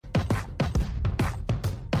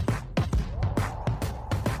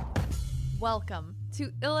Welcome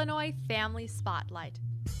to Illinois Family Spotlight,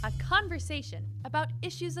 a conversation about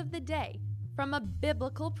issues of the day from a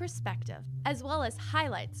biblical perspective, as well as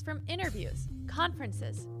highlights from interviews,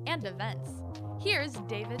 conferences, and events. Here's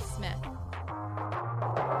David Smith.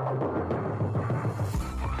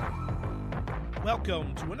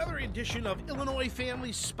 Welcome to another edition of Illinois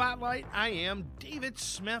Family Spotlight. I am David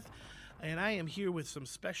Smith, and I am here with some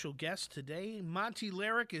special guests today. Monty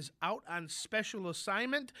Larrick is out on special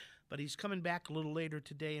assignment, but he's coming back a little later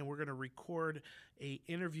today, and we're going to record an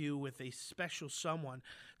interview with a special someone.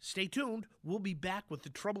 Stay tuned. We'll be back with the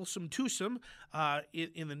Troublesome Twosome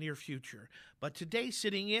in the near future. But today,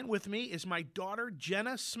 sitting in with me is my daughter,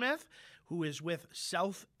 Jenna Smith, who is with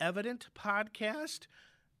Self-Evident Podcast.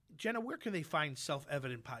 Jenna, where can they find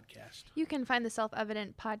Self-Evident Podcast? You can find the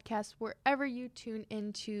Self-Evident Podcast wherever you tune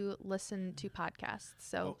in to listen to podcasts.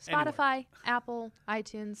 So Spotify, anywhere. Apple,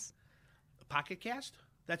 iTunes. Pocket Cast?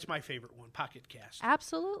 That's my favorite one, Pocket Cast.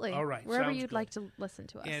 Absolutely. All right. Wherever sounds you'd good. like to listen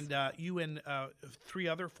to us. And you and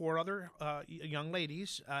four other young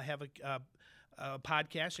ladies have a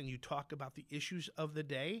podcast, and you talk about the issues of the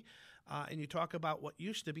day, and you talk about what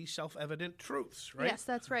used to be self-evident truths, right? Yes,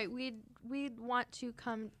 that's right. We'd want to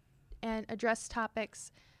come and address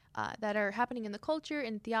topics that are happening in the culture,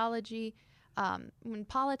 in theology, in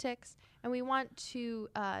politics, and we want to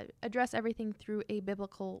address everything through a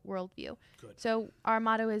biblical worldview. Good. So our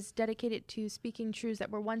motto is dedicated to speaking truths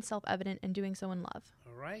that were once self-evident and doing so in love.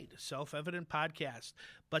 All right, Self-Evident Podcast.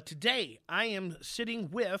 But today I am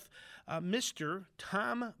sitting with Mr.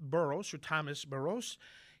 Tom Burrows, or Thomas Burrows.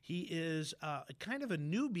 He is kind of a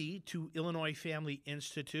newbie to Illinois Family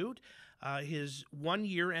Institute. His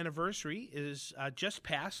 1-year anniversary is just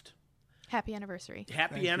passed. Happy anniversary.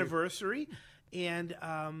 Happy anniversary. And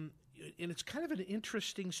it's kind of an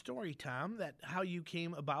interesting story, Tom, that how you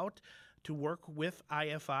came about to work with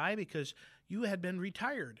IFI, because you had been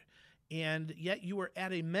retired. And yet you were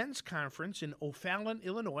at a men's conference in O'Fallon,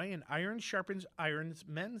 Illinois, an Iron Sharpens Irons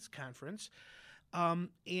men's conference.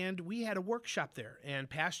 And we had a workshop there. And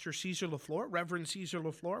Pastor Caesar LaFleur, Reverend Caesar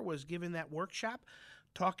LaFleur, was giving that workshop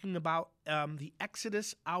talking about the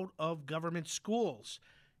exodus out of government schools.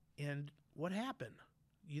 And what happened?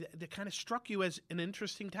 That kind of struck you as an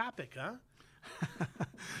interesting topic, huh?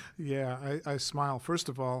 Yeah, I smile. First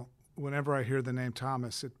of all, whenever I hear the name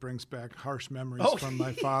Thomas, it brings back harsh memories from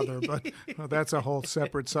my father, but that's a whole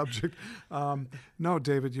separate subject. No,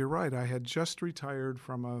 David, you're right. I had just retired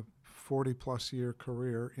from a 40-plus year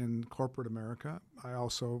career in corporate America. I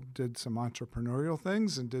also did some entrepreneurial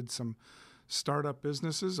things and did some startup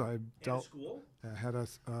businesses. I had a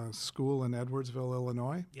school in Edwardsville,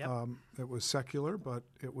 Illinois. Yep. It was secular, but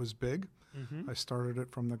it was big. Mm-hmm. I started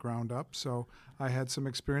it from the ground up, so I had some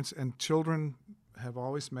experience. And children have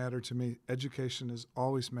always mattered to me. Education has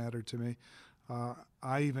always mattered to me.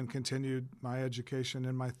 I even continued my education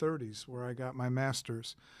in my 30s, where I got my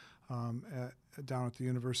master's down at the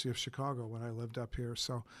University of Chicago when I lived up here.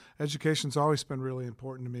 So education's always been really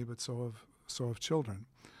important to me, but so have children.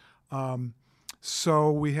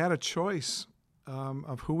 So we had a choice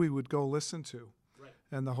of who we would go listen to. Right.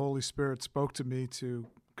 And the Holy Spirit spoke to me to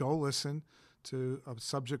go listen to a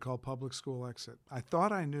subject called public school exit. I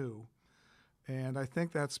thought I knew, and I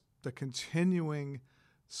think that's the continuing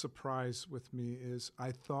surprise with me is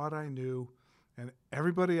I thought I knew, and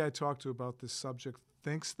everybody I talk to about this subject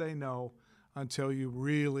thinks they know until you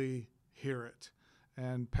really hear it.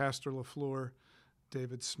 And Pastor LaFleur,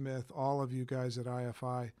 David Smith, all of you guys at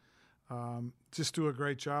IFI, just do a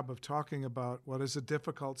great job of talking about what is a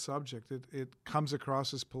difficult subject. It comes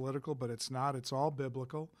across as political, but it's not. It's all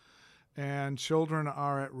biblical. And children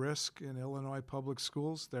are at risk in Illinois public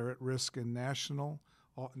schools. They're at risk in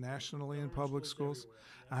nationally in public schools.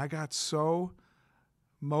 I got so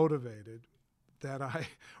motivated that I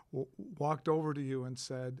walked over to you and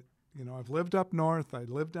said, you know, I've lived up north. I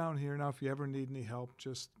live down here now. If you ever need any help,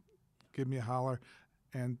 just give me a holler.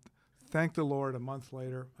 And thank the Lord, a month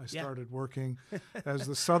later, I started working as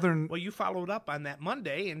the Southern... Well, you followed up on that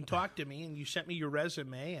Monday and talked to me, and you sent me your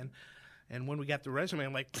resume. And when we got the resume,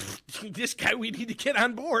 I'm like, this guy, we need to get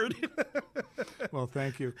on board. Well,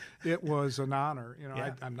 thank you. It was an honor. You know,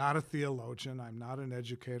 Yeah. I'm not a theologian. I'm not an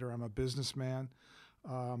educator. I'm a businessman.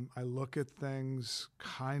 I look at things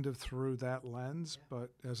kind of through that lens, but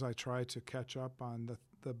as I try to catch up on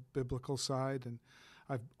the biblical side, and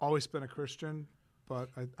I've always been a Christian, but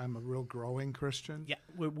I'm a real growing Christian. Yeah,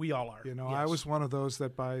 we all are. You know, Yes. I was one of those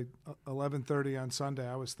that by 11:30 on Sunday,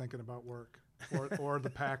 I was thinking about work or the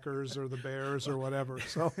Packers or the Bears or whatever.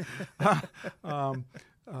 So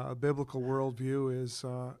biblical worldview is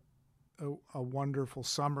a wonderful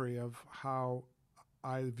summary of how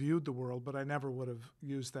I viewed the world, but I never would have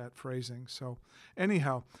used that phrasing. So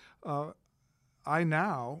anyhow, I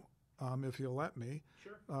now, if you'll let me,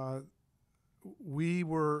 Sure. We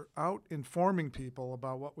were out informing people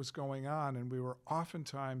about what was going on, and we were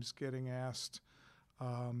oftentimes getting asked,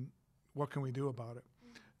 what can we do about it?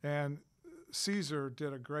 And Caesar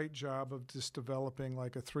did a great job of just developing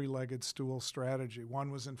like a three-legged stool strategy.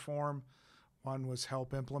 One was inform, one was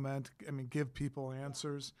help implement, give people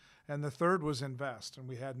answers, and the third was invest, and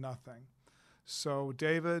we had nothing. So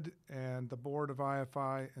David and the board of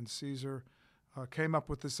IFI and Caesar came up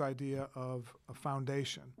with this idea of a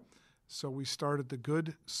foundation. So we started the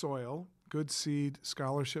Good Soil, Good Seed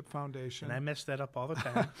Scholarship Foundation. And I mess that up all the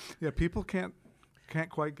time. Yeah, people can't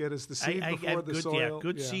quite get as the seed before the good, soil. Yeah,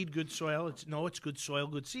 good seed, good soil. It's good soil,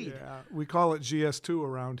 good seed. Yeah, we call it GS2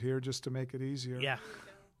 around here just to make it easier. Yeah.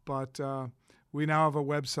 But we now have a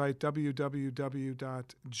website,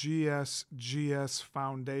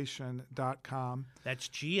 www.gsgsfoundation.com. That's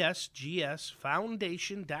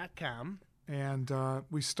gsgsfoundation.com. And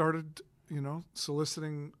we started,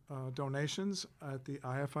 soliciting donations at the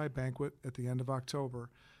IFI banquet at the end of October.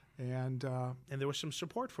 And there was some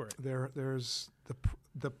support for it. There's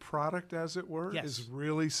the product, as it were, Yes. is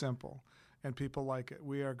really simple, and people like it.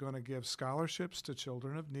 We are going to give scholarships to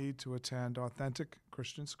children of need to attend authentic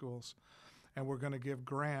Christian schools, and we're going to give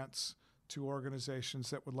grants to organizations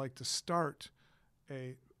that would like to start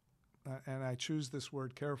and I choose this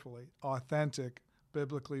word carefully, authentic,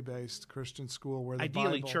 biblically based Christian school where the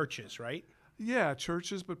Ideally Bible, churches, right? Yeah,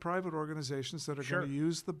 churches, but private organizations that are Sure. going to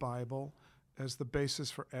use the Bible as the basis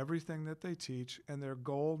for everything that they teach, and their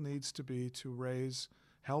goal needs to be to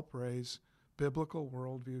help raise biblical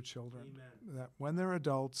worldview children. Amen. That when they're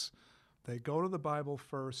adults, they go to the Bible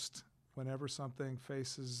first. Whenever something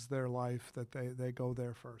faces their life, that they go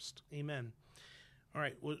there first. Amen. All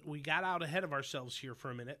right, we got out ahead of ourselves here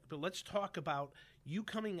for a minute, but let's talk about you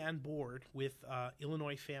coming on board with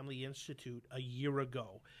Illinois Family Institute a year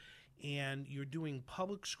ago. And you're doing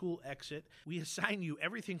public school exit. We assign you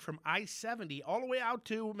everything from I-70 all the way out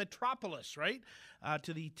to Metropolis, right?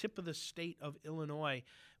 To the tip of the state of Illinois,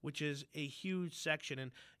 which is a huge section.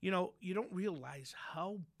 And, you don't realize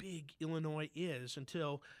how big Illinois is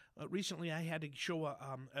until recently I had to show a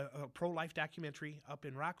pro-life documentary up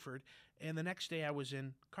in Rockford, and the next day I was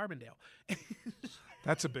in Carbondale.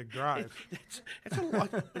 That's a big drive. It's a lot,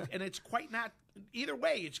 and it's quite not. Either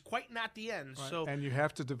way, it's quite not the end. Right. So, and you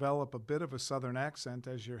have to develop a bit of a southern accent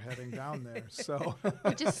as you're heading down there. So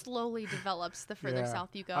It just slowly develops the further yeah.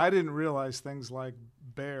 south you go. I didn't realize things like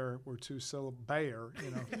bear were two syllables. Bear,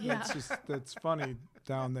 Yeah. that's funny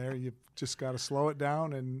down there. You've just got to slow it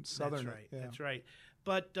down and southern that's right. it. Yeah. That's right.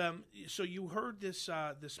 But so you heard this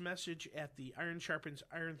message at the Iron Sharpens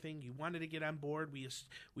Iron thing. You wanted to get on board.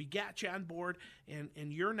 We got you on board,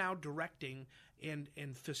 and you're now directing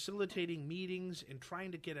and facilitating meetings and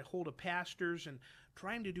trying to get a hold of pastors and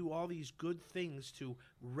trying to do all these good things to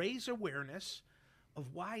raise awareness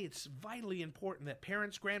of why it's vitally important that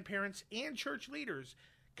parents, grandparents, and church leaders,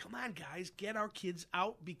 come on, guys, get our kids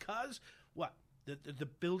out because what? The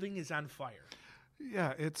building is on fire.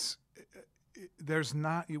 Yeah, there's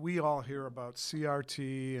not. We all hear about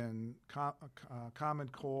CRT and Common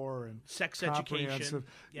Core and Sex education. comprehensive.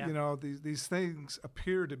 Yeah. These things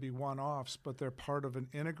appear to be one-offs, but they're part of an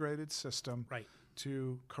integrated system Right.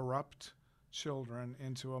 to corrupt children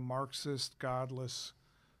into a Marxist, godless,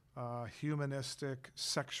 humanistic,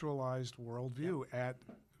 sexualized worldview. At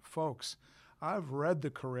folks, I've read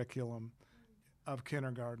the curriculum of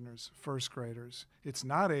kindergartners, first graders. It's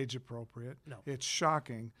not age appropriate. No. It's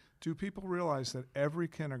shocking. Do people realize that every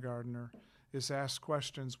kindergartner is asked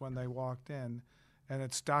questions when they walked in, and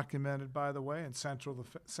it's documented, by the way, and sent to the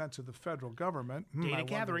federal government? Data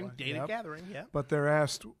gathering, yeah. But they're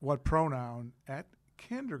asked what pronoun at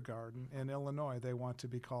kindergarten in Illinois they want to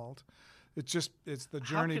be called. It's the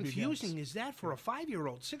journey How confusing begins. is that for a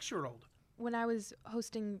 5-year-old, 6-year-old? When I was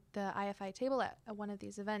hosting the IFI table at one of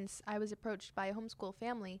these events, I was approached by a homeschool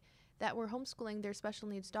family that were homeschooling their special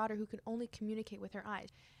needs daughter who could only communicate with her eyes,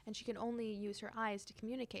 and she could only use her eyes to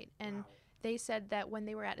communicate. And they said that when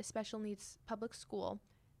they were at a special needs public school,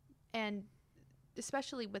 and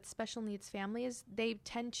especially with special needs families, they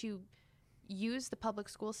tend to use the public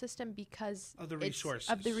school system because Of the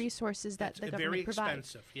resources that the government very provides.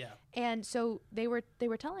 expensive, yeah. And so they were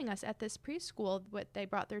telling us at this preschool what they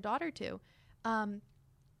brought their daughter to.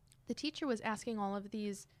 The teacher was asking all of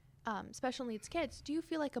these special needs kids, "Do you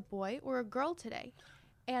feel like a boy or a girl today?"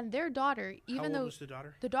 And their daughter, even How though old was the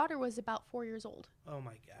daughter? the daughter was about 4 years old, Oh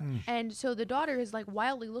my gosh. and so the daughter is like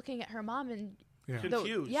wildly looking at her mom and Yeah.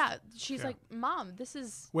 Confused. She's Yeah. like, Mom, this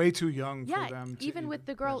is Way too young for them. To even with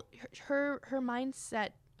the girl, her mindset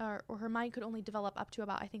or her mind could only develop up to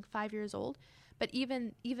about, I think, 5 years old. But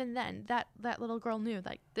even then, that little girl knew,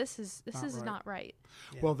 like, this is right. not right.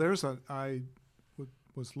 Yeah. Well, I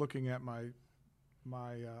was looking at my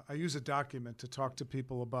I use a document to talk to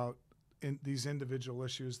people about these individual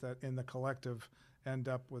issues that in the collective end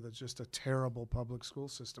up with just a terrible public school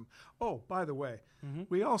system. Oh, by the way,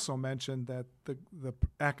 we also mentioned that the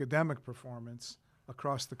academic performance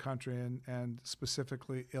across the country and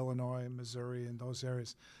specifically Illinois, Missouri, and those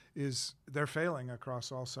areas they're failing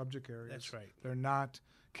across all subject areas. That's right.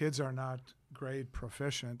 Kids are not grade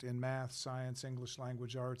proficient in math, science, English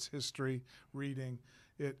language arts, history, reading.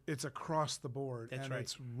 It's across the board, That's and right.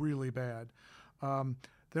 it's really bad.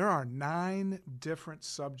 There are 9 different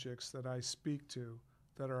subjects that I speak to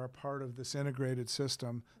that are a part of this integrated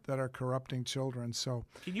system that are corrupting children. So,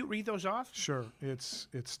 Can you read those off? sure, it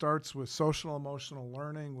starts with social emotional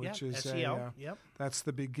learning, which is SEL. Yep. that's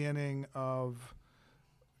the beginning of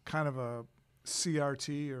kind of a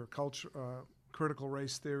CRT or critical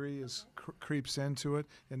race theory creeps into it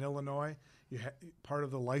in Illinois. Part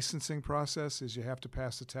of the licensing process is you have to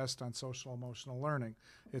pass a test on social emotional learning.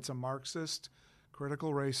 It's a Marxist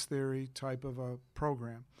critical race theory type of a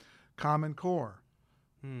program. Common Core,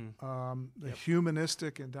 the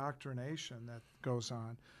humanistic indoctrination that goes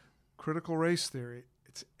on. Critical race theory,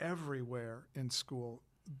 it's everywhere in school.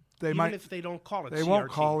 Even if they don't call it They CRT.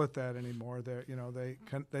 won't call it that anymore.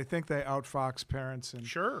 They think they outfox parents and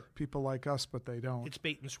Sure. people like us, but they don't. It's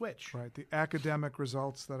bait and switch. Right. The academic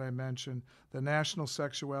results that I mentioned, the National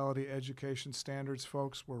Sexuality Education Standards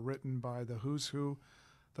folks were written by the who's who,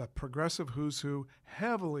 the progressive who's who,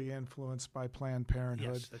 heavily influenced by Planned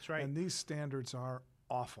Parenthood. Yes, that's right. And these standards are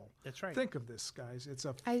awful. That's right. Think of this, guys. It's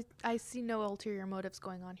a I see no ulterior motives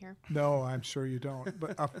going on here. no, I'm sure you don't.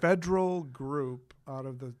 But a federal group out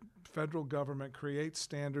of the federal government creates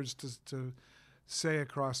standards to say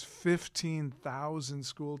across 15,000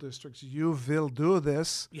 school districts, you will do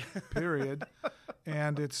this, period.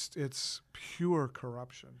 And it's pure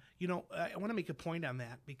corruption. You know, I want to make a point on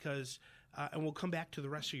that because, and we'll come back to the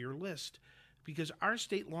rest of your list, because our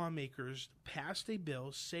state lawmakers passed a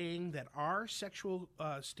bill saying that our sexual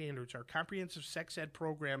standards, our comprehensive sex ed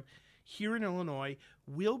program here in Illinois,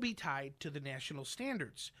 will be tied to the national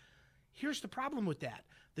standards. Here's the problem with that.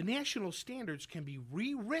 The national standards can be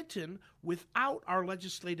rewritten without our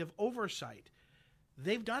legislative oversight.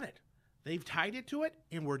 They've done it. They've tied it to it,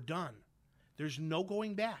 and we're done. There's no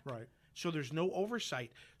going back. Right. So there's no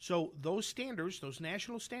oversight. So those standards, those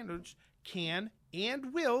national standards, can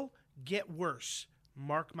and will get worse.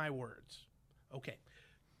 Mark my words. Okay.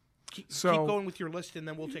 Keep going with your list, and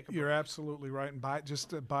then we'll take a break. You're absolutely right. And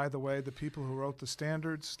by the way, the people who wrote the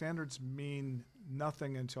standards mean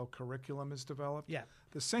nothing until curriculum is developed. Yeah.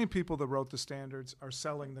 The same people that wrote the standards are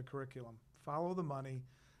selling the curriculum. Follow the money.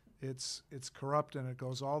 It's corrupt, and it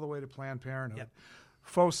goes all the way to Planned Parenthood. Yep.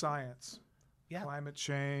 Faux science, Yep. climate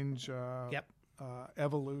change,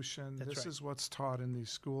 evolution. That's This right. is what's taught in these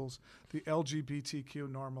schools. The LGBTQ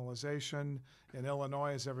normalization in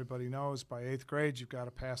Illinois, as everybody knows, by 8th grade, you've got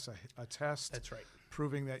to pass a test. That's right.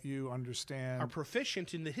 Proving that you understand. Are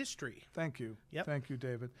proficient in the history. Thank you. Yep. Thank you,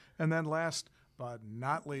 David. And then last but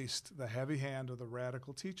not least, the heavy hand of the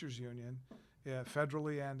Radical Teachers Union,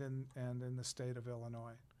 federally and in the state of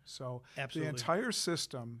Illinois. So Absolutely. the entire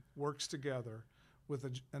system works together with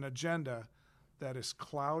an agenda that is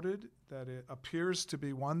clouded, that it appears to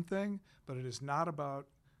be one thing, but it is not about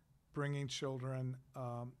bringing children,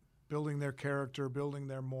 building their character, building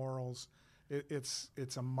their morals.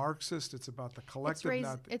 It's a Marxist. It's about the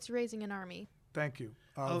collective. It's raising an army. Thank you.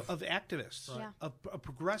 Of activists. Right. Yeah. Of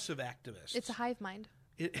progressive activists. It's a hive mind.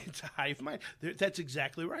 It's a hive mind. That's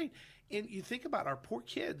exactly right. And you think about our poor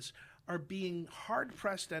kids are being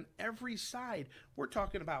hard-pressed on every side. We're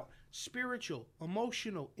talking about spiritual,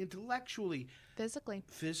 emotional, intellectually.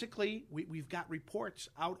 Physically, we've got reports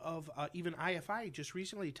out of even IFI just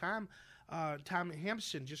recently. Tom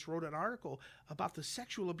Hampson just wrote an article about the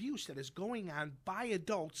sexual abuse that is going on by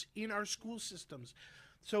adults in our school systems.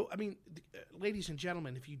 So, I mean, ladies and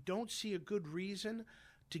gentlemen, if you don't see a good reason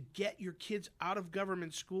to get your kids out of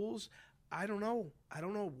government schools, I don't know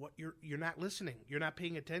what you're not listening. You're not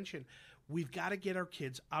paying attention. We've got to get our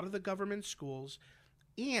kids out of the government schools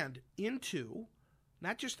and into,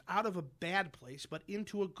 not just out of a bad place, but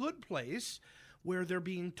into a good place where they're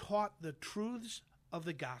being taught the truths of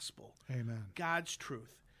the gospel. Amen. God's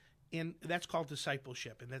truth. And that's called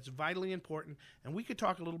discipleship, and that's vitally important. And we could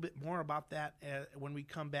talk a little bit more about that when we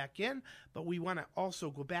come back in, but we want to also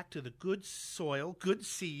go back to the good soil, good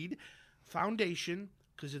seed Foundation,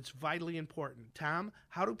 because it's vitally important. Tom,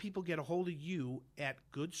 how do people get a hold of you at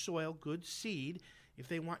Good Soil, Good Seed if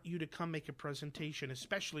they want you to come make a presentation,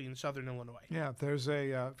 especially in Southern Illinois? Yeah, there's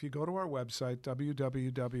if you go to our website,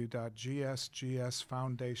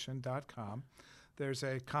 www.gsgsfoundation.com, there's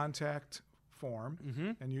a contact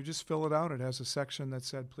form, and you just fill it out. It has a section that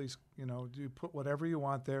said, please, you put whatever you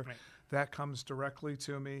want there. Right. That comes directly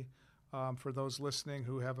to me. For those listening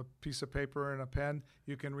who have a piece of paper and a pen,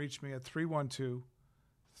 you can reach me at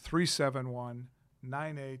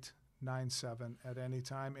 312-371-9897 at any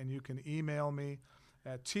time, and you can email me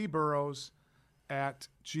at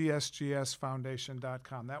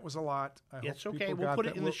tburrows@gsgsfoundation.com. That was a lot. It's okay. We'll put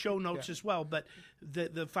it in the show notes as well. But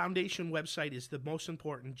the foundation website is the most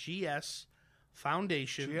important. GS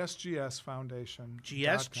Foundation. GSGSfoundation.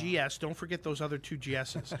 GSGS. Don't forget those other two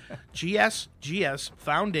GSs.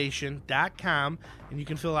 GSGSfoundation.com, and you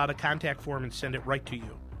can fill out a contact form and send it right to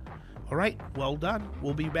you. All right. Well done.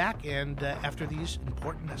 We'll be back and after these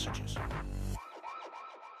important messages.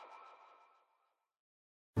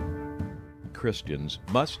 Christians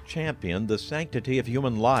must champion the sanctity of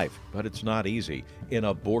human life, but it's not easy in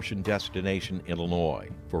Abortion Destination, Illinois.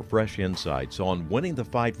 For fresh insights on winning the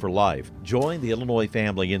fight for life, join the Illinois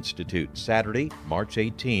Family Institute Saturday, March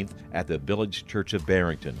 18th at the Village Church of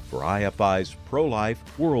Barrington for IFI's Pro-Life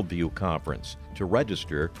Worldview Conference. To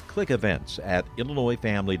register, click events at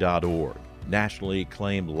illinoisfamily.org. Nationally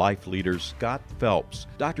acclaimed life leaders Scott Phelps,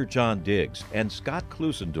 Dr. John Diggs, and Scott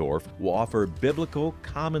Klusendorf will offer biblical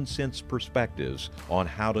common sense perspectives on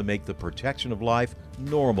how to make the protection of life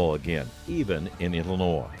normal again, even in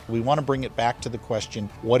Illinois. We want to bring it back to the question,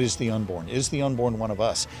 what is the unborn? Is the unborn one of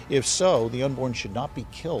us? If so, the unborn should not be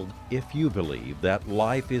killed. If you believe that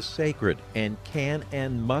life is sacred and can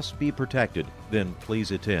and must be protected, then please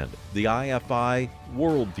attend the IFI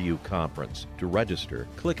Worldview Conference. To register,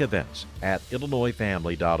 click events at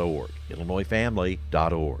illinoisfamily.org.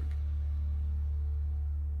 illinoisfamily.org.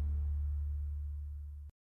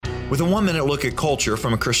 With a 1-minute look at culture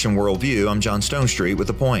from a Christian worldview, I'm John Stonestreet with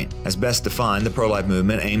The Point. As best defined, the pro-life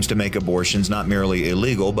movement aims to make abortions not merely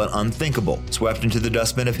illegal, but unthinkable, swept into the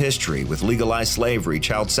dustbin of history with legalized slavery,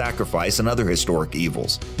 child sacrifice, and other historic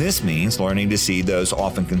evils. This means learning to see those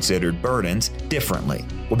often considered burdens differently.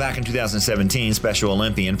 Well, back in 2017, Special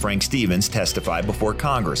Olympian Frank Stevens testified before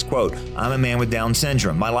Congress, quote, "I'm a man with Down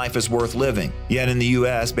syndrome. My life is worth living. Yet in the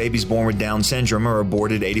U.S., babies born with Down syndrome are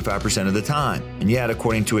aborted 85% of the time. And yet,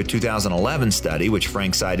 according to a 2011 study, which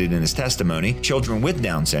Frank cited in his testimony, children with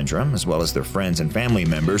Down syndrome, as well as their friends and family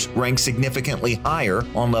members, rank significantly higher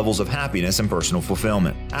on levels of happiness and personal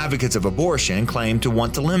fulfillment. Advocates of abortion claim to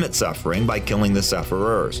want to limit suffering by killing the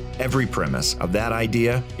sufferers. Every premise of that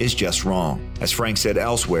idea is just wrong. As Frank said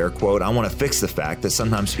elsewhere, quote, "I want to fix the fact that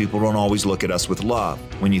sometimes people don't always look at us with love.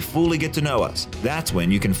 When you fully get to know us, that's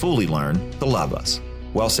when you can fully learn to love us."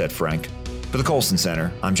 Well said, Frank. For the Colson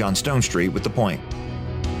Center, I'm John Stonestreet with The Point.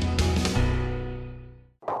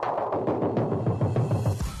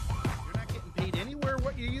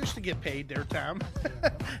 Get paid there, Tom.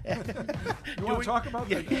 You want to talk about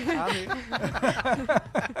that?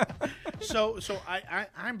 So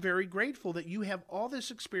I'm very grateful that you have all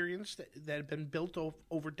this experience that have been built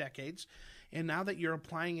over decades, and now that you're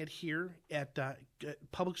applying it here at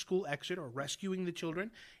Public School Exit or Rescuing the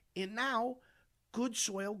Children, and now Good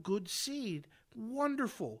Soil, Good Seed.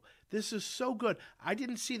 Wonderful. This is so good. I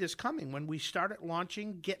didn't see this coming when we started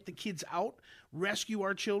launching Get the Kids Out, Rescue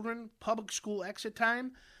Our Children, Public School Exit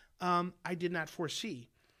Time. I did not foresee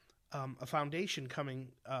a foundation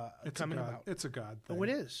coming about. It's a God thing. Oh, it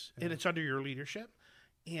is. Yeah. And it's under your leadership,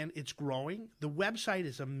 and it's growing. The website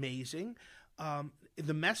is amazing.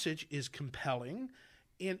 The message is compelling.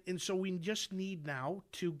 And so we just need now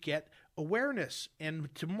to get awareness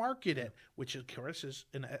and to market it, which, of course, is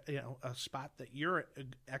a spot that you're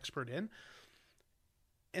an expert in.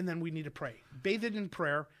 And then we need to pray. Bathe it in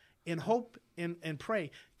prayer. And hope and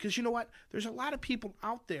pray. Because you know what? There's a lot of people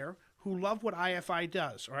out there who love what IFI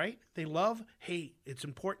does, all right? They love, hey, it's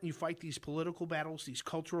important you fight these political battles, these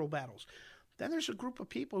cultural battles. Then there's a group of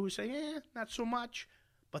people who say, not so much.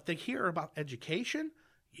 But they hear about education.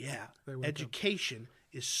 Yeah, education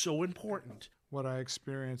is so important. What I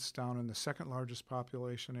experienced down in the second largest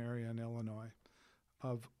population area in Illinois,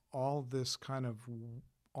 of all this kind of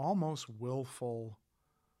almost willful.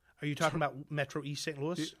 Are you talking about Metro East St.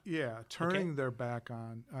 Louis? Yeah, turning their back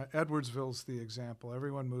on. Edwardsville's the example.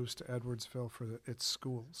 Everyone moves to Edwardsville for its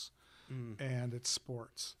schools and its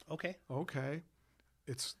sports. Okay.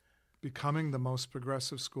 It's becoming the most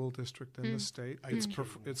progressive school district in the state.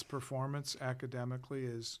 Its performance academically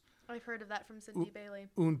is... I've heard of that from Cindy Bailey.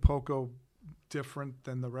 Un poco different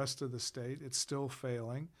than the rest of the state. It's still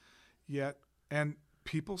failing. Yet, and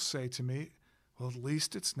people say to me, well, at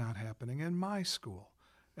least it's not happening in my school.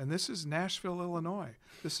 And this is Nashville, Illinois.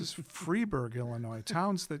 This is Freeburg, Illinois,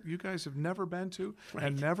 towns that you guys have never been to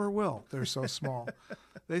and never will. They're so small.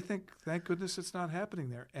 They think, thank goodness it's not happening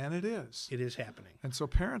there. And it is. It is happening. And so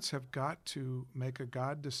parents have got to make a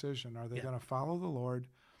God decision. Are they going to follow the Lord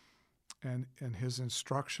and his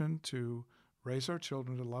instruction to raise our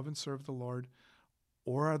children to love and serve the Lord,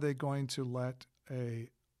 or are they going to let a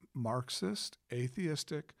Marxist,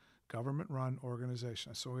 atheistic, government-run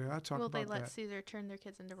organization? So we got to talk about that. Will they let Caesar turn their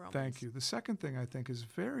kids into Romans? Thank you. The second thing I think is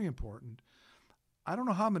very important. I don't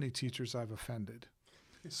know how many teachers I've offended,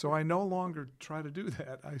 so I no longer try to do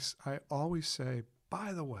that. I always say,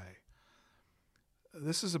 by the way,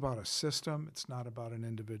 this is about a system. It's not about an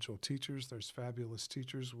individual teachers. There's fabulous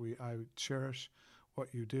teachers. I cherish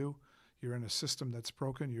what you do. You're in a system that's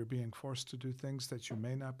broken. You're being forced to do things that you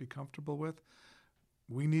may not be comfortable with.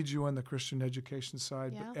 We need you on the Christian education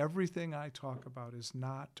side, but everything I talk about is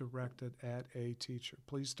not directed at a teacher.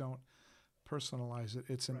 Please don't personalize it.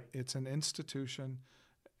 It's an institution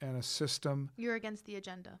and a system. You're against the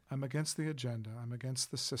agenda. I'm against the agenda. I'm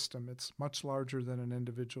against the system. It's much larger than an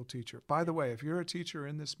individual teacher. By the way, if you're a teacher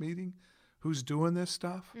in this meeting who's doing this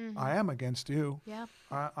stuff, I am against you. Yeah.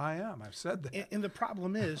 I am. I've said that. And the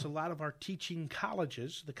problem is a lot of our teaching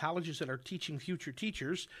colleges, the colleges that are teaching future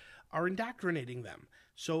teachers, are indoctrinating them.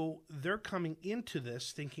 So they're coming into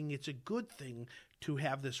this thinking it's a good thing to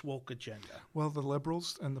have this woke agenda. Well, the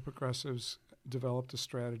liberals and the progressives developed a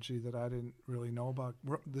strategy that I didn't really know about.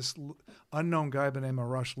 This unknown guy by the name of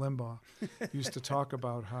Rush Limbaugh used to talk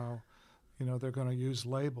about how, they're going to use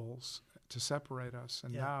labels to separate us.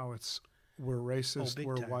 And now we're racist,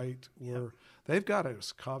 we're time. White, they've got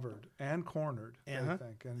us covered and cornered, I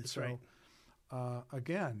think. And That's so, right.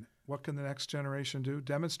 Again, what can the next generation do?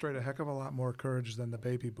 Demonstrate a heck of a lot more courage than the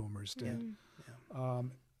baby boomers did.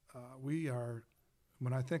 We are,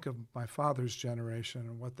 when I think of my father's generation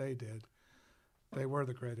and what they did, they were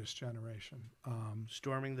the greatest generation.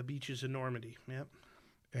 Storming the beaches in Normandy. Yep.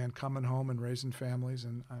 And coming home and raising families,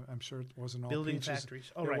 and I'm sure it wasn't all building peaches.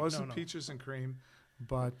 Factories. Oh, it right. wasn't No. peaches and cream,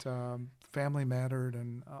 but family mattered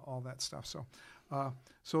and all that stuff.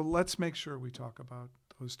 So let's make sure we talk about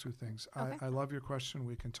those two things. Okay. I love your question.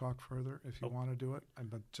 We can talk further if you want to do it.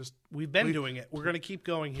 But We've been doing it. We're going to keep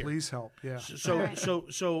going here. Please help. Yeah.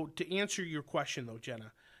 So to answer your question though,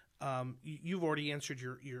 Jenna, you've already answered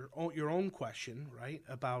your own question, right?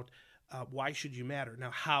 About why should you matter?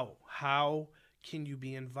 Now, how can you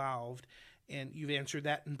be involved? And you've answered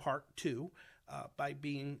that in part too, by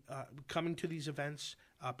coming to these events,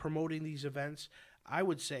 promoting these events. I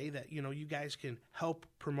would say that you guys can help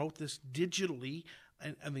promote this digitally,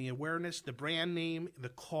 and the awareness, the brand name, the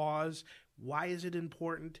cause. Why is it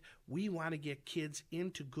important? We want to get kids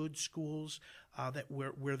into good schools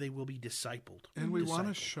where they will be discipled. And we want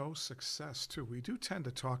to show success too. We do tend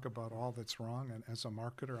to talk about all that's wrong, and as a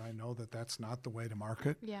marketer, I know that that's not the way to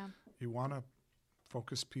market. Yeah. You want to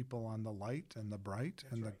focus people on the light and the bright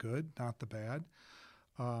and the good, not the bad.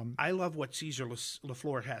 I love what Caesar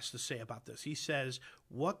LaFleur has to say about this. He says,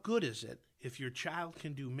 what good is it if your child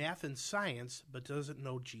can do math and science but doesn't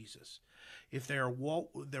know Jesus? If they're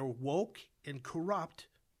woke and corrupt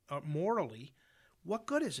morally, what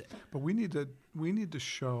good is it? But we need to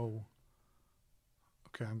show.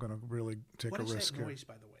 Okay, I'm going to really take a risk here. What is that noise,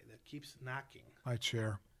 by the way, that keeps knocking? My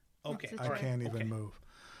chair. Okay. It's a I chair. can't even move.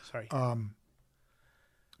 Sorry.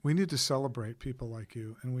 We need to celebrate people like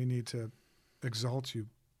you, and we need to exalt you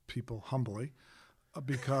people humbly,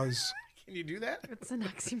 because Can you do that? It's an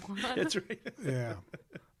oxymoron. That's right. yeah,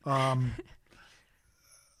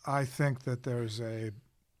 I think that there's a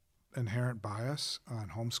inherent bias on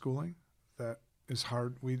homeschooling that is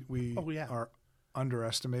hard. We are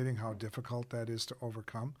underestimating how difficult that is to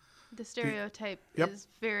overcome. The stereotype is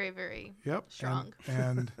very, very strong.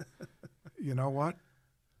 And you know what?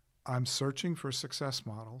 I'm searching for success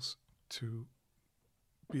models to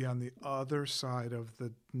be on the other side of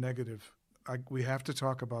the negative. We have to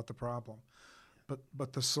talk about the problem.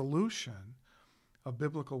 But the solution of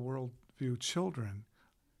biblical worldview children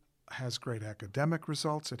has great academic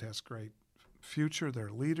results. It has great future.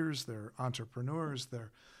 They're leaders. They're entrepreneurs.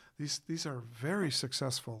 These are very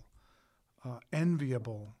successful,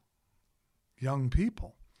 enviable young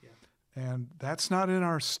people. Yeah. And that's not in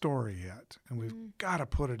our story yet. And we've got to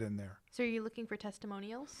put it in there. So are you looking for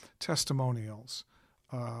testimonials? Testimonials.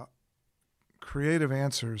 Creative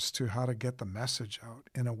answers to how to get the message out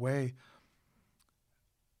in a way.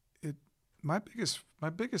 My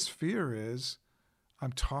biggest fear is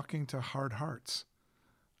I'm talking to hard hearts.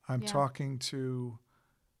 I'm Yeah. talking to,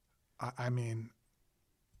 I mean,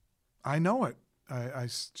 I know it.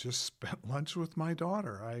 Just spent lunch with my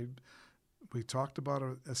daughter. We talked about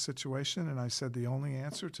a situation, and I said, the only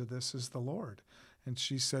answer to this is the Lord. And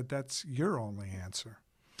she said, that's your only answer.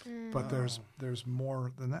 But there's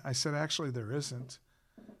more than that. I said, actually, there isn't,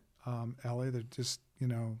 Ellie. That just,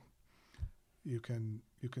 you can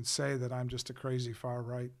say that I'm just a crazy far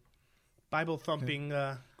right. Bible thumping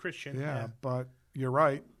Christian. Yeah, but you're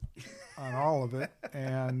right on all of it.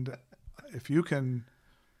 And if you can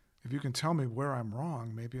tell me where I'm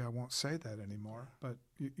wrong, maybe I won't say that anymore. But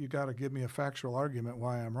you got to give me a factual argument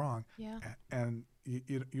why I'm wrong. Yeah. And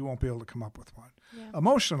you won't be able to come up with one. Yeah.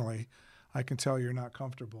 Emotionally, I can tell you're not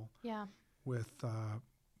comfortable Yeah. with,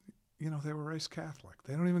 they were raised Catholic.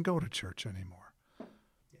 They don't even go to church anymore.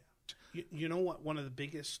 You know what? One of the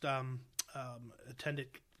biggest attended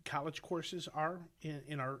college courses are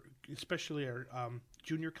in our, especially our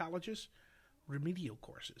junior colleges, remedial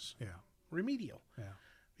courses. Yeah. Remedial. Yeah.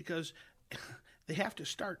 Because they have to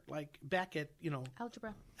start like back at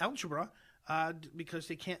Algebra.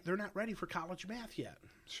 because they're not ready for college math yet.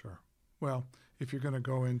 Sure. Well, if you're going to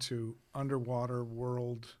go into underwater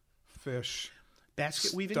world fish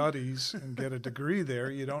Basket weaving. studies and get a degree there,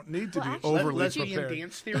 you don't need to Well, be actually- overly Lesbian prepared.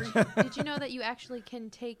 dance theory. Did you know that you actually can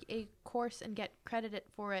take a course and get credited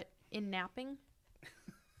for it in napping?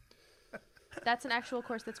 That's an actual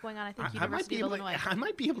course that's going on, I think, I might be University of able to, Illinois. I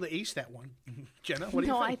might be able to ace that one. Jenna, what do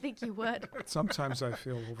you No, think? I think you would. Sometimes I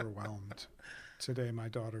feel overwhelmed. Today, my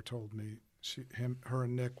daughter told me her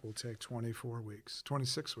and Nick will take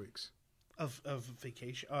 26 weeks. Of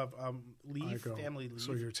vacation, of leave, I go, family leave.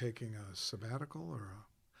 so you're taking a sabbatical or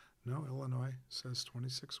no, Illinois says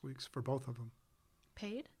 26 weeks for both of them.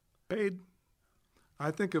 Paid? Paid. I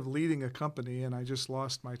think of leading a company, and I just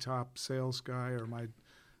lost my top sales guy or my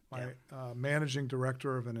managing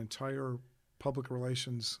director of an entire public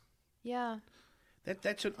relations. Yeah.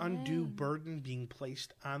 That's an undue burden being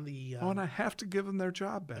placed on the. And I have to give them their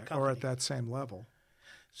job back, or company. at that same level.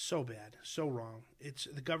 So bad, so wrong. It's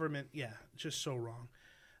the government, just so wrong.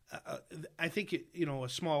 I think a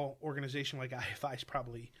small organization like IFI is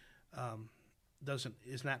probably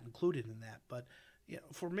is not included in that. But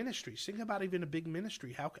for ministries, think about even a big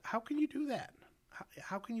ministry. How can you do that?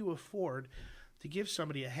 How can you afford to give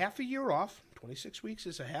somebody a half a year off? 26 weeks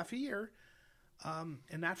is a half a year, and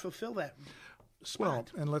not fulfill that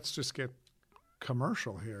spot. Well, and let's just get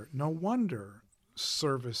commercial here. No wonder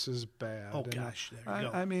service is bad. Oh, And gosh, there you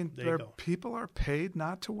go. I mean, There you go. people are paid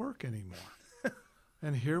not to work anymore.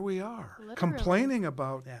 And here we are Literally. complaining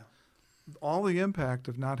about Yeah. all the impact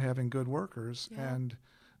of not having good workers and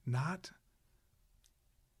not.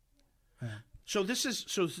 So this is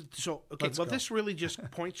so okay. Let's Well, go. this really just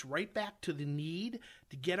points right back to the need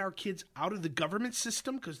to get our kids out of the government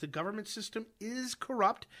system, because the government system is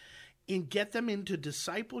corrupt, and get them into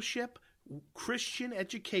discipleship, Christian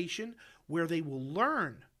education, where they will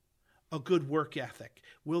learn a good work ethic,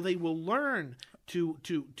 where they will learn to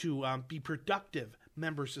be productive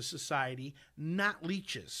members of society, not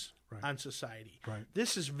leeches on society. Right.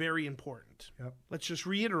 This is very important. Yep. Let's just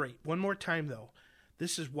reiterate one more time, though.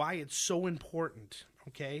 This is why it's so important,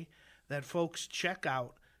 okay, that folks check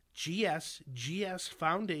out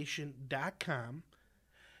gsfoundation.com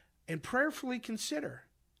and prayerfully consider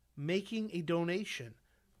making a donation.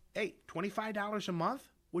 Hey, $25 a month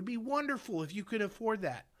would be wonderful if you could afford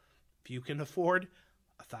that. If you can afford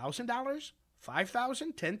 $1,000,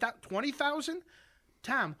 $5,000, $10,000, $20,000,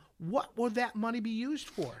 Tom, what would that money be used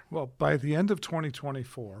for? Well, by the end of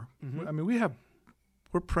 2024, I mean,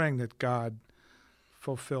 we're praying that God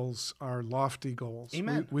fulfills our lofty goals.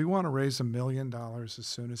 Amen. We want to raise $1 million as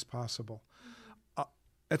soon as possible.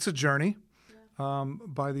 It's a journey.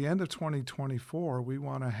 By the end of 2024, we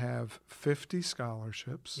want to have 50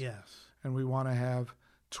 scholarships. Yes. And we want to have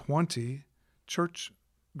 20 church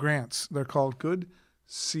grants. They're called Good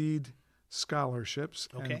Seed Scholarships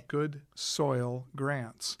Okay. and Good Soil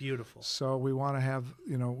Grants. Beautiful. So we want to have,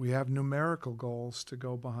 we have numerical goals to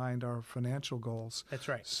go behind our financial goals. That's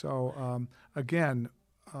right. So again,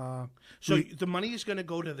 So the money is going to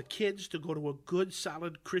go to the kids to go to a good,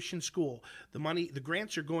 solid Christian school. The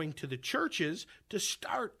grants are going to the churches to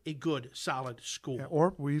start a good, solid school.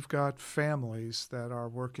 or we've got families that are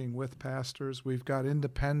working with pastors. We've got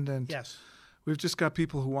independent. Yes. We've just got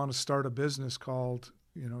people who want to start a business called,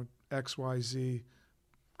 XYZ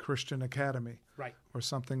Christian Academy. Right. Or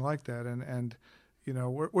something like that. And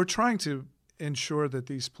we're trying to ensure that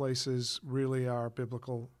these places really are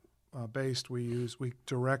biblical based. We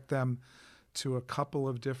direct them to a couple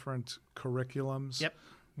of different curriculums. Yep.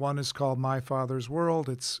 One is called My Father's World.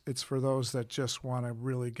 It's for those that just want to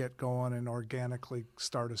really get going and organically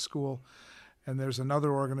start a school. And there's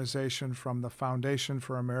another organization from the Foundation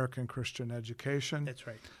for American Christian Education. That's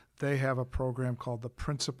right. They have a program called the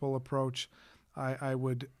Principal Approach. I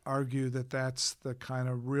would argue that that's the kind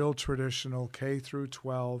of real traditional K through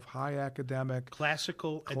 12, high academic,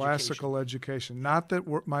 Classical education. Not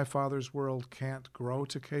that My Father's World can't grow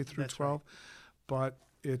to K through That's 12, but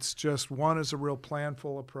it's just one is a real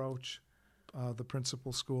planful approach, the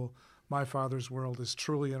Principal School. My Father's World is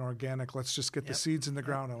truly an organic, let's just get the seeds in the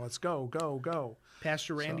ground and let's go, go, go.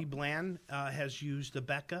 Pastor Randy Bland has used the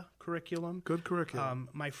Becca curriculum. Good curriculum.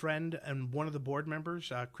 My friend and one of the board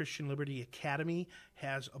members, Christian Liberty Academy,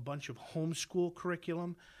 has a bunch of homeschool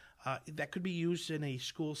curriculum that could be used in a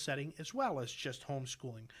school setting as well as just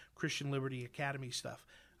homeschooling. Christian Liberty Academy stuff,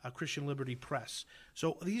 Christian Liberty Press.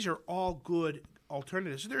 So these are all good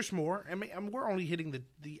alternatives. There's more. I mean, we're only hitting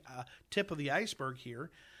the tip of the iceberg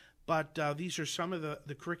here. But these are some of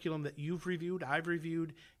the curriculum that you've reviewed, I've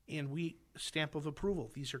reviewed, and we stamp of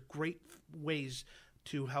approval. These are great ways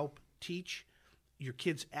to help teach your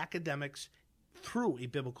kids' academics through a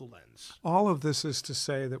biblical lens. All of this is to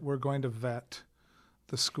say that we're going to vet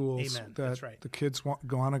the schools Amen. that That's right. the kids want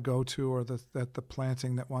to go to, or that the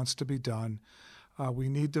planting that wants to be done. We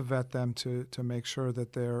need to vet them to make sure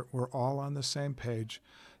that we're all on the same page.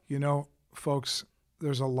 You know, folks,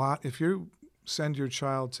 there's a lot. If you send your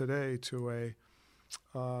child today to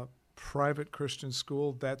a private Christian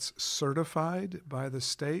school that's certified by the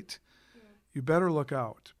state, you better look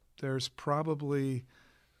out. There's probably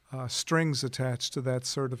strings attached to that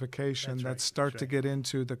certification That's right. that start to get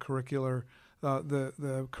into the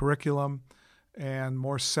the curriculum and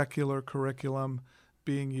more secular curriculum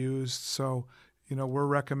being used. So, you know, we're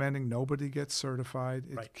recommending nobody gets certified.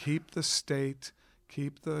 Right. Keep the state.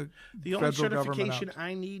 Keep the The only federal government certification out.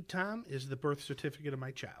 I need, Tom, is the birth certificate of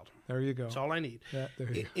my child. There you go. That's all I need. Yeah, there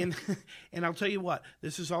you go. And I'll tell you what,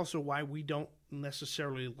 this is also why we don't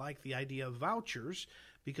necessarily like the idea of vouchers,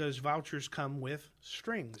 because vouchers come with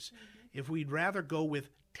strings. If we'd rather go with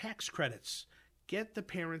tax credits, get the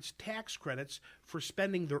parents tax credits for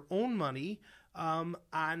spending their own money on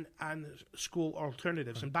school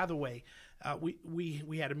alternatives. And by the way,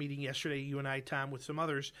 we had a meeting yesterday, you and I, Tom, with some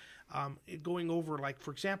others, going over, like,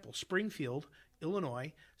 for example, Springfield,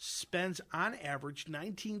 Illinois, spends on average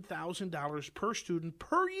 $19,000 per student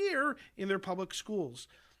per year in their public schools.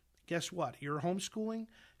 Guess what? You're homeschooling.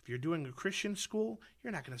 If you're doing a Christian school,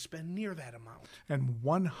 you're not going to spend near that amount. And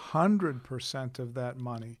 100% of that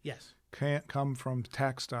money Yes. can't come from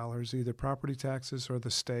tax dollars, either property taxes or the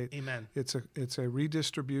state. Amen. It's a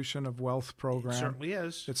redistribution of wealth program. It certainly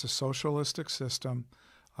is. It's a socialistic system.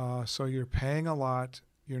 So you're paying a lot.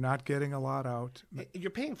 You're not getting a lot out. You're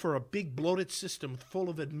paying for a big bloated system full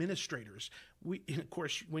of administrators. Of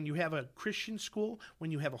course, when you have a Christian school,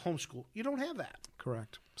 when you have a homeschool, you don't have that.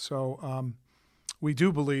 Correct. So we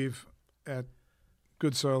do believe at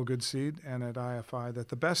Good Soil, Good Seed and at IFI that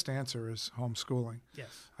the best answer is homeschooling.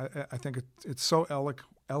 Yes. I think it's so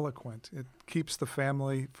eloquent. It keeps the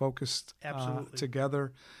family focused Absolutely.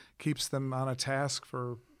 together, keeps them on a task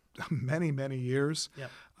for many, many years.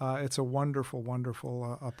 Yep. It's a wonderful,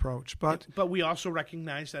 wonderful approach. But we also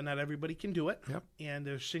recognize that not everybody can do it. Yep. And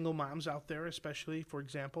there's single moms out there, especially, for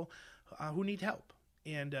example, who need help.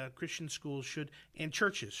 And Christian schools and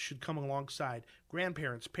churches should come alongside.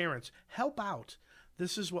 Grandparents, parents, help out.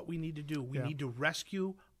 This is what we need to do. We need to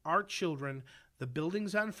rescue our children. The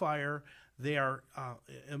building's on fire. They are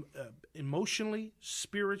emotionally,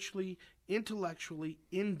 spiritually, intellectually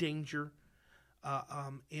in danger.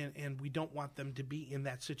 And we don't want them to be in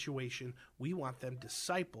that situation. We want them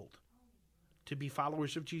discipled to be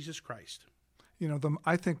followers of Jesus Christ. You know,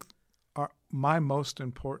 I think my most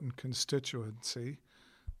important constituency,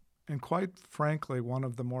 and quite frankly, one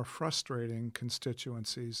of the more frustrating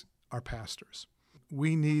constituencies, are pastors.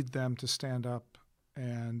 We need them to stand up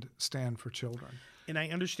and stand for children. And I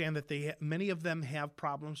understand that many of them have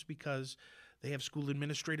problems because they have school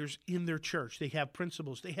administrators in their church. They have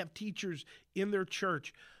principals. They have teachers in their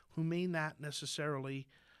church who may not necessarily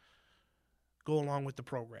go along with the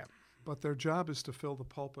program. But their job is to fill the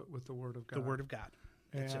pulpit with the Word of God. The Word of God.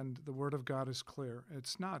 And the Word of God is clear.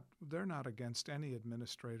 They're not against any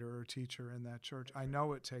administrator or teacher in that church. I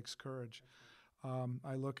know it takes courage.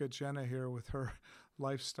 I look at Jenna here with her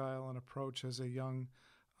lifestyle and approach as a young,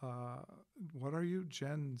 what are you,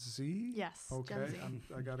 Gen Z? Yes, Okay, Gen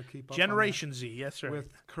Z. I got to keep up Generation Z, yes, sir.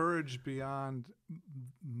 with courage beyond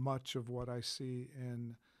much of what I see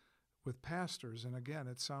with pastors. And again,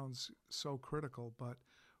 it sounds so critical, but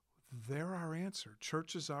they're our answer.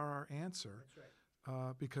 Churches are our answer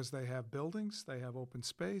because they have buildings, they have open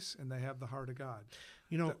space, and they have the heart of God.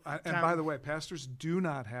 You know, And by the way, pastors do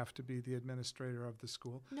not have to be the administrator of the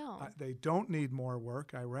school. No. They don't need more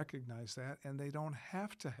work. I recognize that. And they don't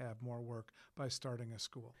have to have more work by starting a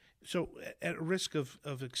school. So, at risk of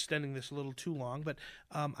extending this a little too long, but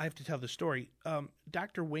I have to tell the story.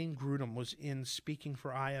 Dr. Wayne Grudem was in speaking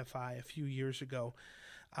for IFI a few years ago,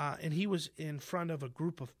 and he was in front of a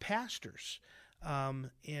group of pastors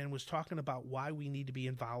and was talking about why we need to be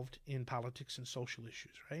involved in politics and social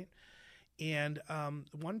issues, right? And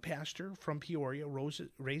one pastor from Peoria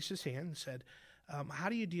raised his hand and said, how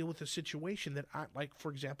do you deal with a situation that, like,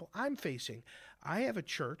 for example, I'm facing? I have a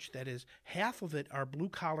church that is half of it are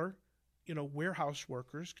blue-collar, warehouse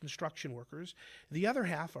workers, construction workers. The other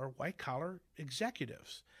half are white-collar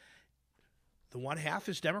executives. The one half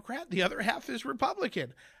is Democrat, the other half is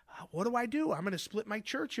Republican. What do? I'm going to split my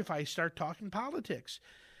church if I start talking politics.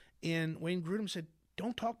 And Wayne Grudem said,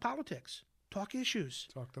 don't talk politics. Talk issues.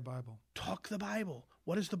 Talk the Bible. Talk the Bible.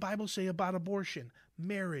 What does the Bible say about abortion,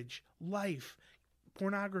 marriage, life,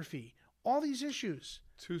 pornography, all these issues?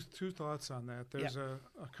 Two thoughts on that. There's a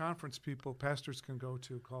conference pastors can go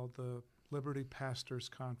to called the Liberty Pastors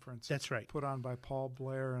Conference. That's right. Put on by Paul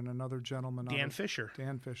Blair and another gentleman. Dan Fisher.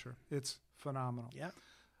 Dan Fisher. It's phenomenal.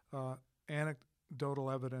 Yeah.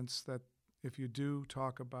 Anecdotal evidence that if you do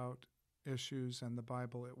talk about issues and the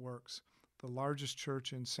Bible, it works. The largest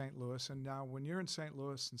church in St. Louis, and now when you're in St.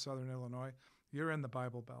 Louis in southern Illinois, you're in the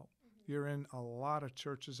Bible Belt. You're in a lot of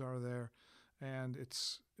churches are there, and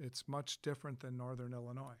it's much different than northern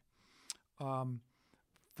Illinois.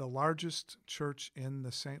 The largest church in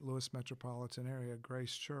the St. Louis metropolitan area,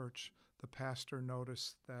 Grace Church, the pastor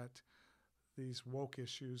noticed that these woke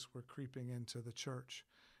issues were creeping into the church,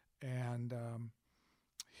 and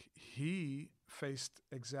he faced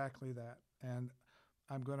exactly that. And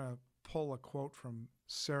I'm going to pull a quote from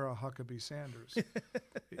Sarah Huckabee Sanders.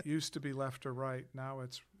 It used to be left or right. Now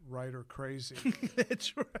it's right or crazy.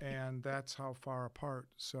 That's right. And that's how far apart.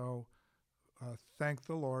 So thank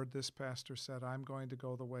the Lord, this pastor said, I'm going to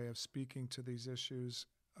go the way of speaking to these issues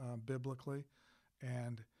biblically.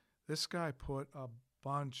 And this guy put a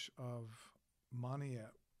bunch of money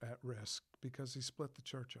at risk because he split the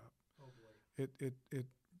church up. Oh boy.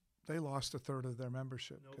 They lost a third of their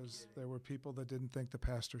membership because there were people that didn't think the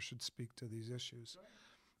pastor should speak to these issues.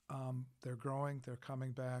 They're growing, they're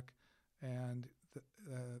coming back, and the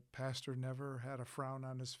pastor never had a frown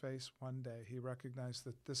on his face one day. He recognized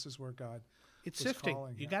that this is where God It's was sifting.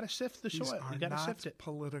 calling You him. got to sift the soil. You got to sift it.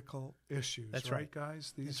 Political issues. That's right,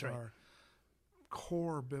 guys? These That's right. are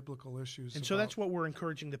core biblical issues. And so that's what we're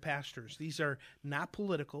encouraging the pastors. These are not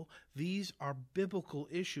political. These are biblical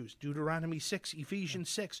issues. Deuteronomy 6, Ephesians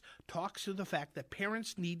 6 talks to the fact that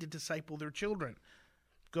parents need to disciple their children.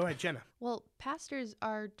 Go ahead, Jenna. Well, pastors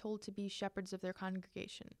are told to be shepherds of their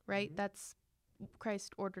congregation, right? Mm-hmm. That's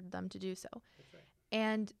Christ ordered them to do so. That's right.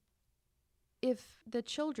 And if the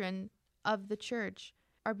children of the church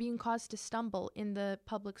are being caused to stumble in the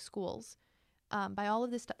public schools by all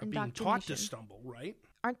of this indoctrination, being taught to stumble, right?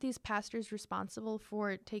 Aren't these pastors responsible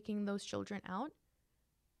for taking those children out?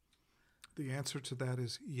 The answer to that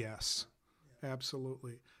is yes,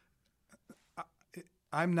 absolutely.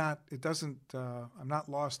 I'm not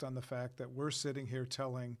lost on the fact that we're sitting here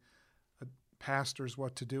telling pastors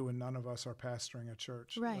what to do and none of us are pastoring a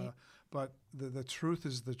church. Right. But the truth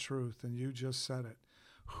is the truth, and you just said it.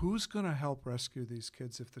 Who's going to help rescue these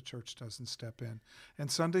kids if the church doesn't step in? And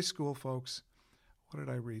Sunday school, folks, what did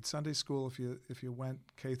I read? Sunday school, if you went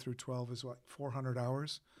K through 12, is what, 400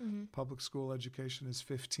 hours? Mm-hmm. Public school education is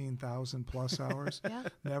 15,000 plus hours. Yeah.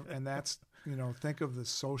 And that's, think of the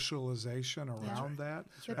socialization around that.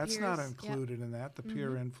 That's not included in that, the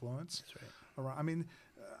peer influence. That's right. I mean,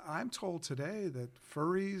 I'm told today that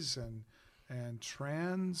furries and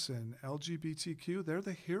trans and LGBTQ, they're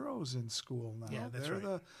the heroes in school now. Yeah, that's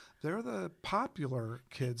right. They're the popular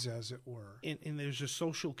kids, as it were. And there's a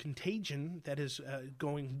social contagion that is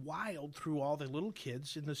going wild through all the little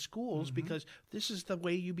kids in the schools because this is the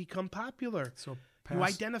way you become popular. So you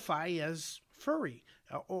identify as furry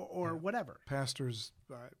or whatever. Pastors,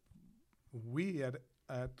 we at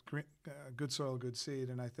Good Soil, Good Seed,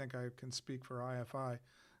 and I think I can speak for IFI,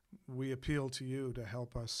 we appeal to you to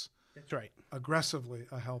help us. That's right. Aggressively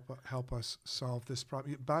help us solve this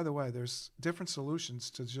problem. By the way, there's different solutions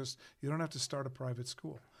to you don't have to start a private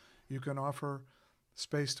school. You can offer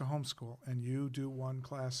space to homeschool, and you do one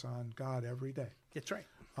class on God every day. That's right.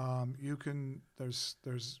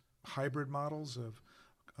 There's hybrid models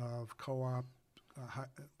of co-op.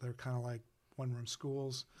 They're kind of like one-room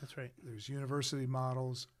schools. That's right. There's university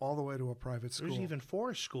models all the way to a private school. There's even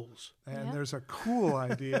forest schools. And Yeah. there's a cool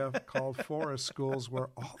idea called forest schools where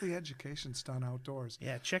all the education's done outdoors.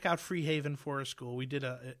 Yeah, check out Free Haven Forest School. We did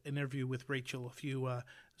an interview with Rachel a few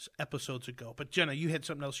episodes ago. But Jenna, you had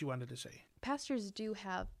something else you wanted to say. Pastors do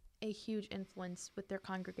have a huge influence with their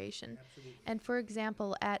congregation. Absolutely. And for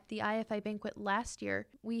example, at the IFI banquet last year,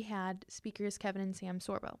 we had speakers Kevin and Sam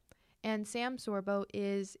Sorbo. And Sam Sorbo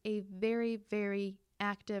is a very, very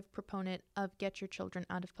active proponent of get your children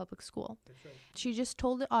out of public school. That's right. She just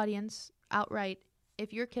told the audience outright,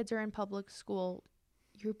 if your kids are in public school,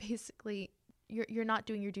 you're basically, you're not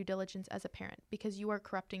doing your due diligence as a parent because you are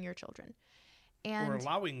corrupting your children. And or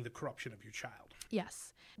allowing the corruption of your child.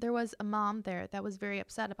 Yes. There was a mom there that was very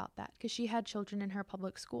upset about that because she had children in her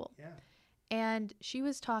public school. Yeah. And she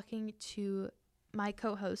was talking to my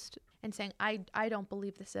co-host and saying, I don't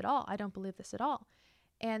believe this at all. I don't believe this at all.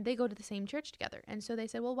 And they go to the same church together. And so they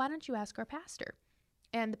said, well, why don't you ask our pastor?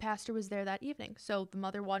 And the pastor was there that evening. So the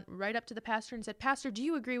mother went right up to the pastor and said, Pastor, do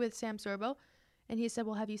you agree with Sam Sorbo? And he said,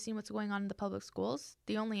 well, have you seen what's going on in the public schools?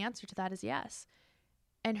 The only answer to that is yes.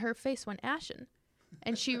 And her face went ashen.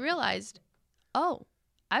 And she realized, oh,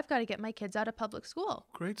 I've got to get my kids out of public school.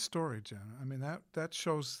 Great story, Jenna. I mean, that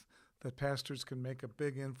shows that pastors can make a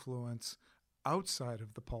big influence outside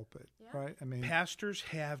of the pulpit, right? I mean, pastors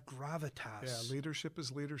have gravitas. Yeah, leadership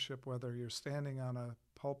is leadership, whether you're standing on a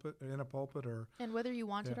pulpit, in a pulpit, or and whether you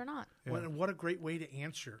want it or not. Yeah. What a great way to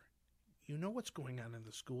answer. You know what's going on in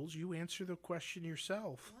the schools. You answer the question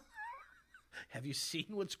yourself. Have you seen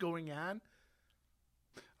what's going on?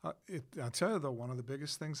 I'll tell you, though, one of the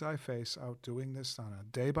biggest things I face out doing this on a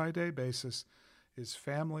day-by-day basis is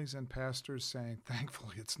families and pastors saying,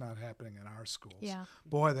 thankfully, it's not happening in our schools. Yeah.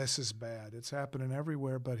 Boy, this is bad. It's happening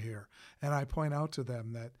everywhere but here. And I point out to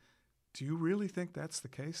them that, do you really think that's the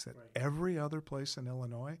case, that every other place in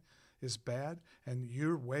Illinois is bad and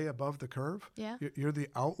you're way above the curve? Yeah. You're the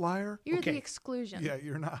outlier? You're the exclusion. Yeah,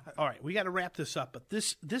 you're not. All right, we got to wrap this up, but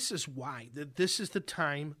this is why. This is the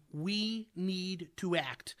time we need to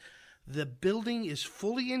act. The building is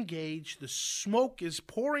fully engaged. The smoke is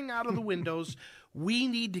pouring out of the windows. We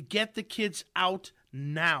need to get the kids out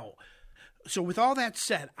now. So with all that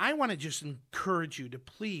said, I want to just encourage you to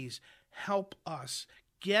please help us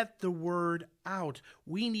get the word out.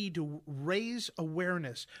 We need to raise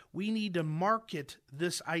awareness. We need to market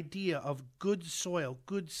this idea of good soil,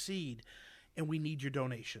 good seed, and we need your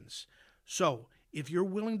donations. So if you're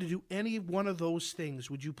willing to do any one of those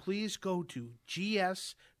things, would you please go to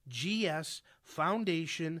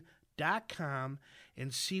gsfoundation.com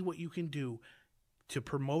and see what you can do to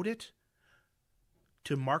promote it,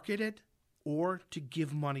 to market it, or to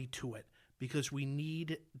give money to it, because we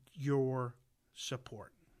need your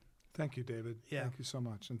support. Thank you, David. Yeah. Thank you so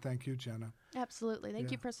much. And thank you, Jenna. Absolutely. Thank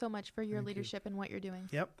you so much for your leadership and what you're doing.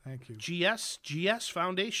 Yep. Thank you.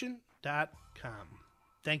 gsfoundation.com.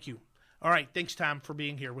 Thank you. All right. Thanks, Tom, for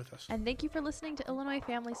being here with us. And thank you for listening to Illinois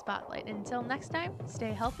Family Spotlight. And until next time,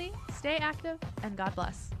 stay healthy, stay active, and God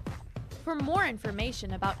bless. For more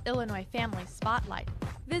information about Illinois Family Spotlight,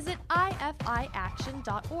 visit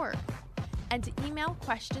ifiaction.org. And to email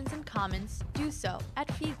questions and comments, do so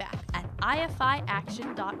at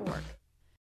feedback@ifiaction.org.